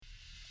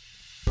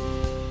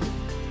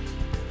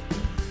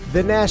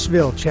The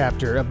Nashville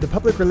chapter of the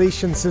Public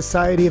Relations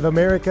Society of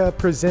America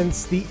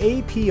presents the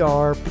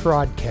APR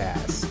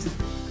Prodcast.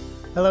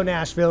 Hello,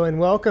 Nashville, and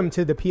welcome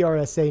to the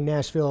PRSA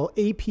Nashville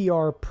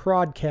APR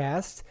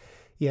Prodcast.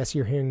 Yes,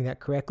 you're hearing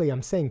that correctly.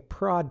 I'm saying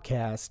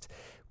Prodcast.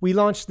 We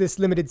launched this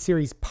limited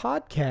series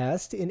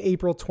podcast in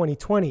April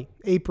 2020,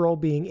 April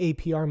being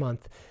APR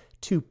month,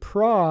 to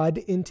prod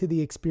into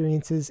the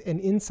experiences and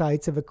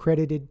insights of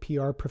accredited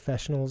PR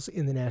professionals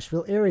in the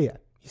Nashville area.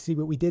 You see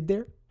what we did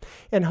there?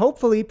 And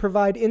hopefully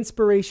provide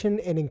inspiration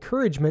and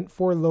encouragement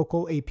for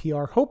local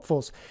APR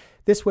hopefuls.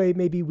 This way,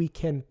 maybe we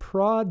can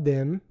prod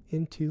them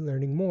into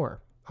learning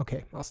more.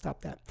 Okay, I'll stop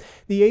that.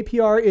 The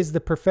APR is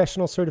the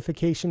professional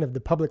certification of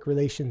the public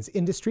relations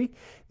industry.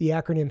 The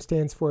acronym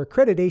stands for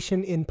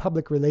Accreditation in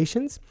Public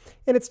Relations,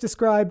 and it's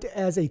described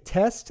as a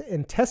test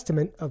and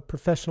testament of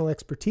professional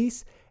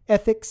expertise,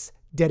 ethics,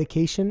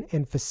 dedication,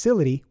 and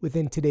facility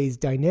within today's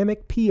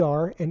dynamic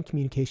PR and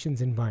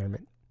communications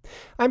environment.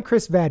 I'm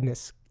Chris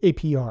Vadnais,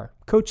 APR,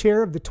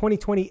 co-chair of the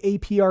 2020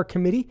 APR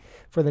Committee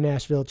for the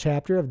Nashville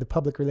chapter of the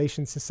Public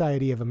Relations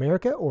Society of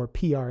America, or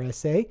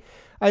PRSA.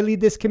 I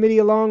lead this committee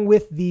along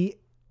with the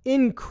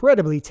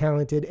incredibly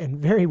talented and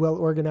very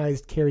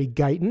well-organized Carrie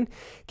Guyton.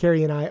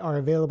 Carrie and I are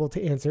available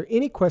to answer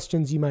any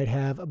questions you might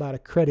have about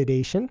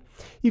accreditation.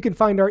 You can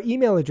find our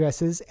email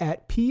addresses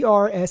at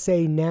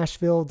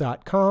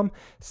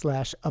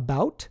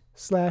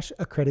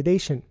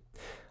prsanashville.com/about/accreditation.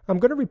 I'm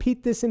going to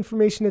repeat this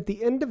information at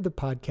the end of the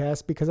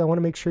podcast because I want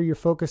to make sure you're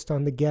focused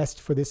on the guest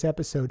for this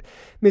episode.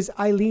 Ms.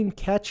 Eileen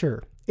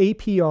Katcher,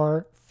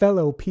 APR,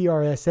 fellow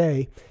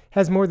PRSA,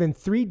 has more than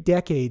 3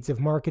 decades of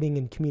marketing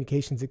and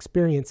communications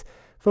experience,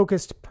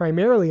 focused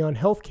primarily on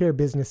healthcare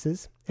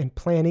businesses and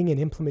planning and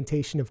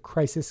implementation of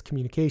crisis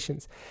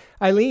communications.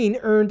 Eileen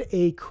earned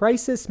a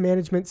crisis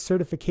management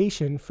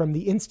certification from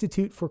the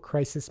Institute for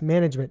Crisis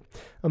Management.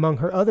 Among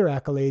her other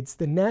accolades,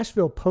 the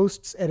Nashville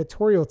Post's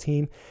editorial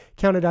team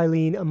counted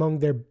Eileen among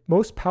their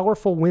most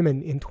powerful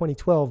women in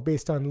 2012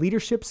 based on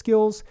leadership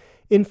skills,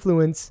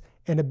 influence,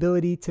 and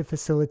ability to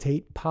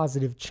facilitate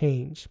positive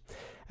change.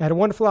 I had a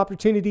wonderful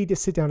opportunity to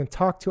sit down and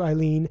talk to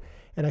Eileen,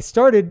 and I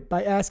started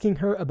by asking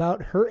her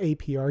about her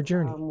APR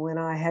journey. When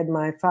I had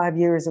my 5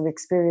 years of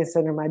experience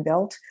under my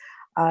belt,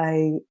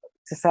 I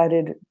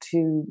decided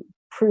to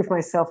prove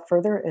myself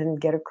further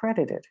and get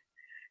accredited.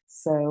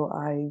 So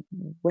I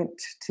went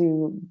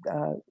to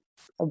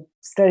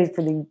study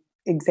for the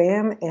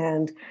exam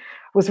and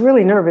was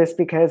really nervous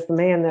because the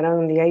man that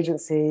owned the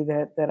agency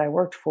that I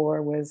worked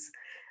for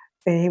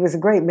he was a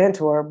great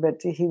mentor,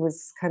 but he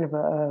was kind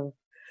of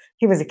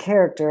he was a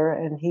character,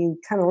 and he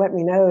kind of let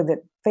me know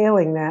that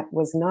failing that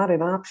was not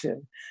an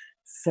option.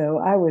 So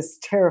I was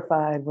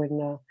terrified when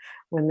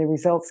the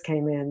results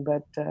came in.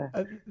 But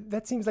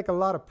that seems like a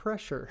lot of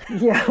pressure.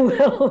 Yeah,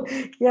 well,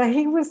 yeah,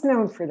 he was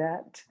known for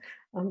that.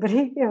 But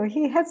he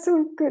had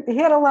he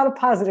had a lot of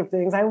positive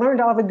things. I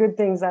learned all the good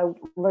things I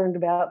learned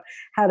about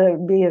how to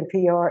be in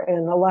PR,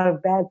 and a lot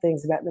of bad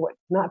things about what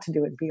not to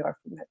do in PR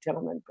from that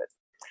gentleman.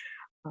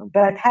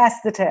 But I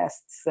passed the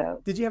test.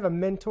 So did you have a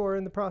mentor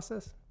in the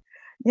process?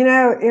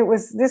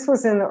 This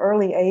was in the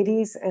early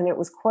 80s, and it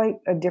was quite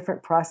a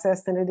different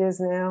process than it is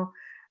now.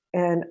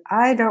 And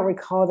I don't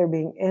recall there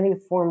being any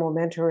formal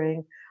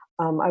mentoring.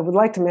 I would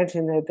like to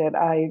mention that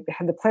I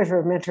had the pleasure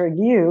of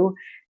mentoring you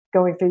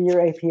going through your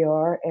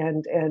APR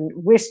and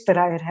wished that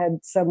I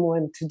had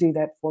someone to do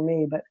that for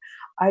me, but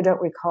I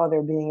don't recall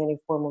there being any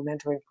formal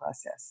mentoring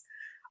process.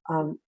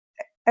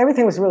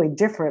 Everything was really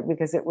different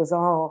because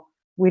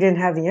we didn't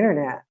have the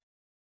internet.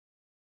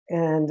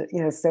 And,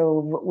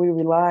 so we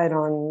relied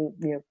on,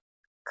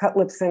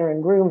 Cutlip Center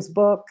and Groom's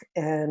book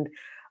and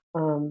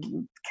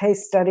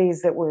case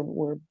studies that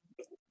were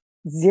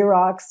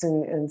Xeroxed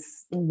and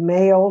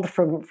mailed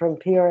from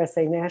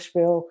PRSA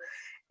Nashville.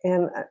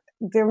 And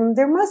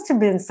there must have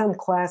been some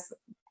class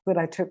that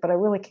I took, but I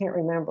really can't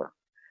remember.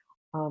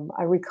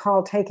 I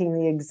recall taking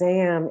the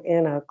exam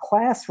in a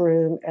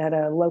classroom at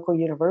a local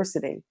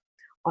university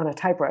on a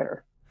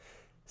typewriter.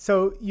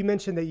 So you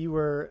mentioned that you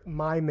were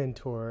my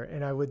mentor,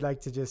 and I would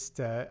like to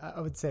I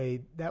would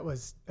say that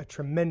was a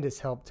tremendous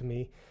help to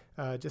me,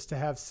 just to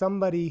have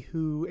somebody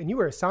and you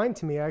were assigned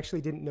to me. I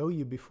actually didn't know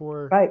you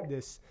before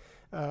this.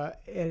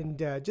 And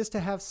just to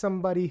have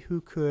somebody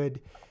who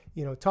could,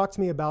 talk to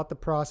me about the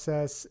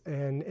process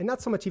and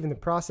not so much even the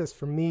process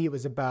for me, it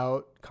was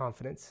about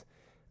confidence.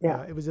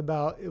 Yeah. It was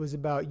about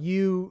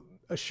you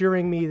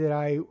assuring me that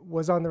I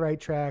was on the right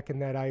track and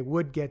that I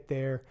would get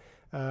there.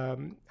 I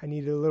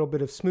needed a little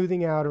bit of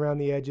smoothing out around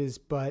the edges,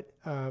 but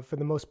for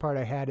the most part,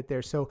 I had it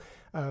there. So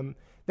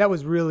that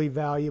was really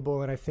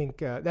valuable, and I think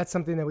that's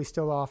something that we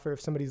still offer.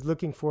 If somebody's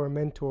looking for a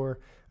mentor,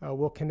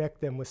 we'll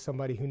connect them with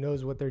somebody who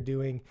knows what they're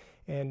doing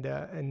and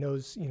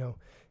knows,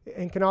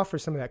 and can offer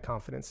some of that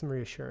confidence, some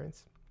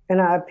reassurance.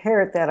 And I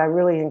parrot that. I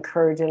really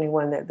encourage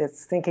anyone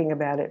that's thinking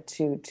about it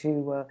to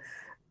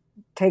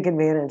take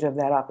advantage of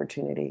that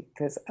opportunity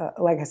because,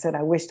 like I said,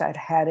 I wished I'd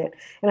had it.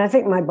 And I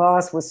think my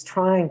boss was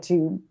trying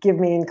to give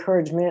me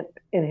encouragement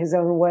in his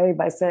own way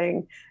by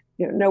saying,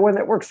 no one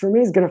that works for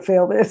me is going to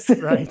fail this.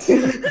 Right.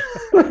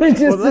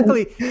 Well,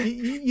 luckily,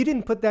 you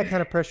didn't put that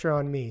kind of pressure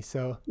on me.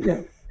 So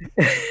yeah.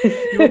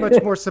 You were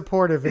much more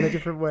supportive in a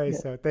different way. Yeah.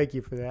 So thank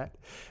you for that.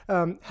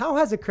 How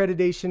has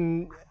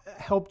accreditation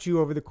helped you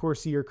over the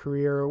course of your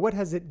career, or what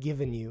has it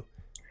given you?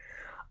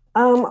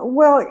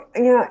 Well,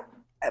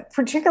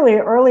 particularly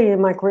early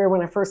in my career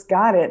when I first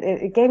got it,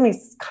 it gave me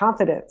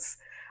confidence.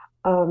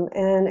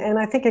 And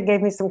I think it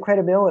gave me some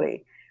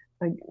credibility.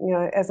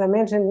 As I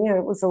mentioned,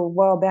 it was a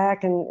while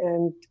back,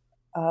 and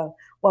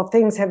while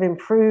things have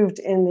improved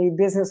in the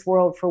business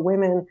world for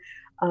women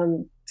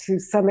to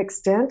some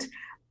extent,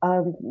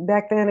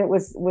 back then it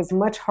was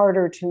much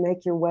harder to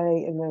make your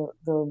way in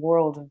the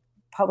world of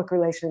public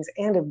relations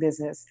and of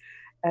business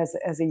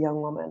as a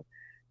young woman.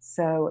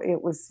 So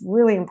it was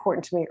really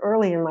important to me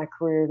early in my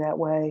career that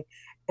way.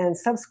 And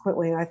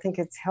subsequently, I think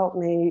it's helped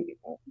me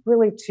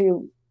really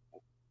to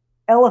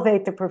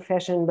elevate the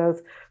profession,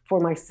 both for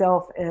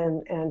myself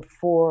and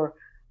for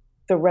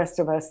the rest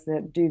of us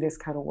that do this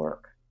kind of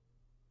work.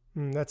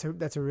 That's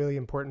a really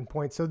important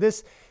point. So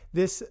this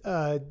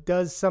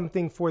does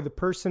something for the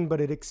person, but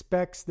this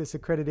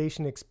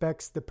accreditation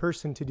expects the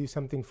person to do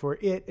something for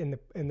it and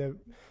the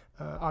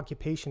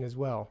occupation as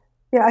well.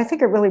 Yeah, I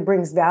think it really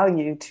brings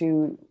value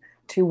to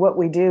what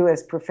we do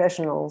as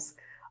professionals,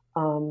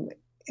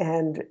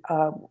 and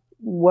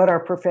what our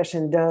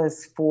profession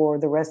does for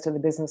the rest of the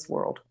business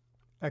world.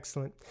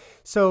 Excellent.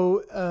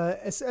 So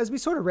as we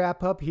sort of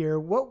wrap up here,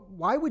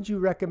 why would you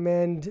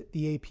recommend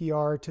the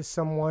APR to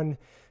someone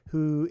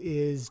who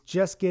is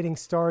just getting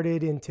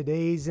started in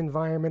today's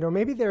environment, or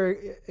maybe they're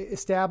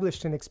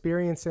established and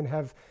experienced and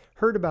have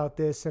heard about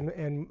this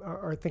and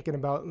are thinking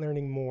about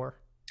learning more?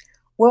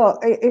 Well,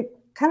 it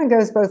kind of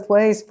goes both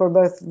ways for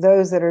both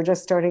those that are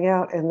just starting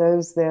out and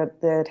those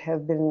that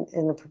have been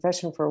in the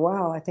profession for a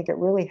while. I think it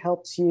really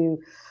helps you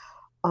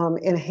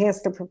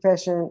enhance the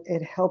profession.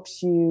 It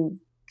helps you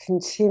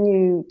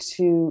continuing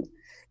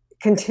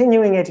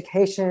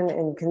education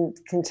and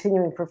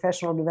continuing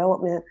professional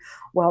development.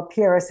 While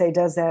PRSA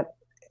does that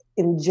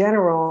in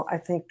general, I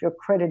think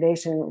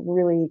accreditation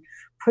really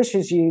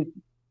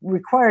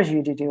requires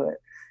you to do it.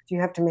 You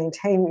have to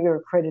maintain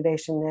your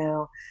accreditation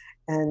now,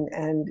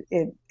 and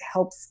it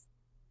helps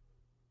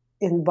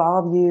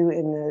involve you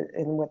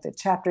in what the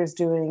chapter is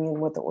doing and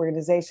what the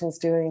organization is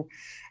doing,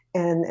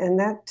 and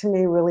that to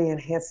me really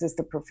enhances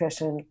the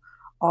profession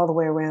all the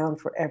way around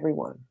for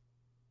everyone,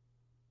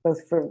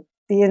 both for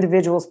the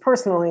individuals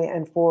personally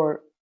and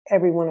for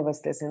every one of us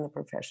that's in the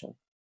profession.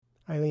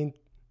 Eileen,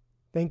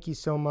 thank you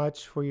so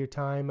much for your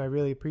time. I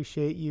really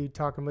appreciate you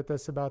talking with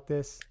us about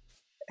this.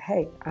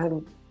 Hey,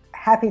 I'm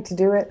happy to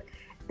do it.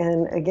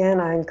 And again,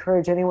 I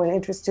encourage anyone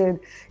interested,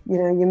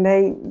 you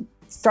may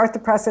start the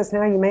process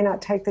now. You may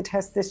not take the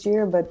test this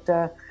year, but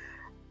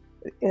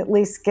at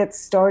least get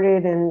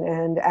started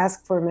and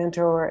ask for a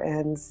mentor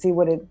and see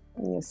what you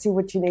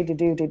need to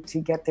do to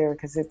get there,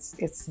 because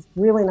it's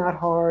really not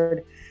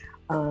hard.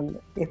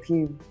 If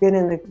you've been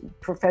in the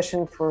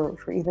profession for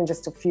even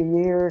just a few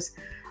years,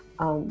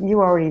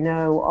 you already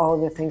know all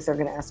of the things they're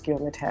going to ask you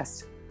on the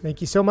test.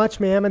 Thank you so much,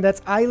 ma'am. And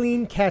that's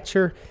Eileen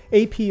Katcher,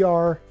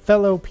 APR,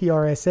 fellow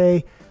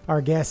PRSA,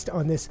 our guest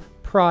on this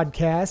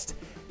podcast.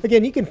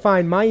 Again, you can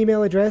find my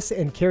email address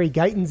and Carrie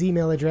Guyton's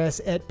email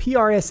address at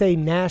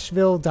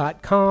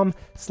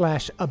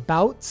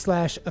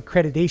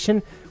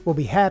prsanashville.com/about/accreditation. We'll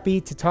be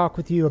happy to talk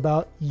with you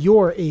about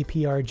your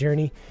APR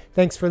journey.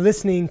 Thanks for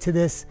listening to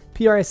this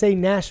PRSA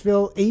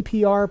Nashville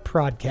APR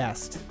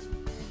podcast.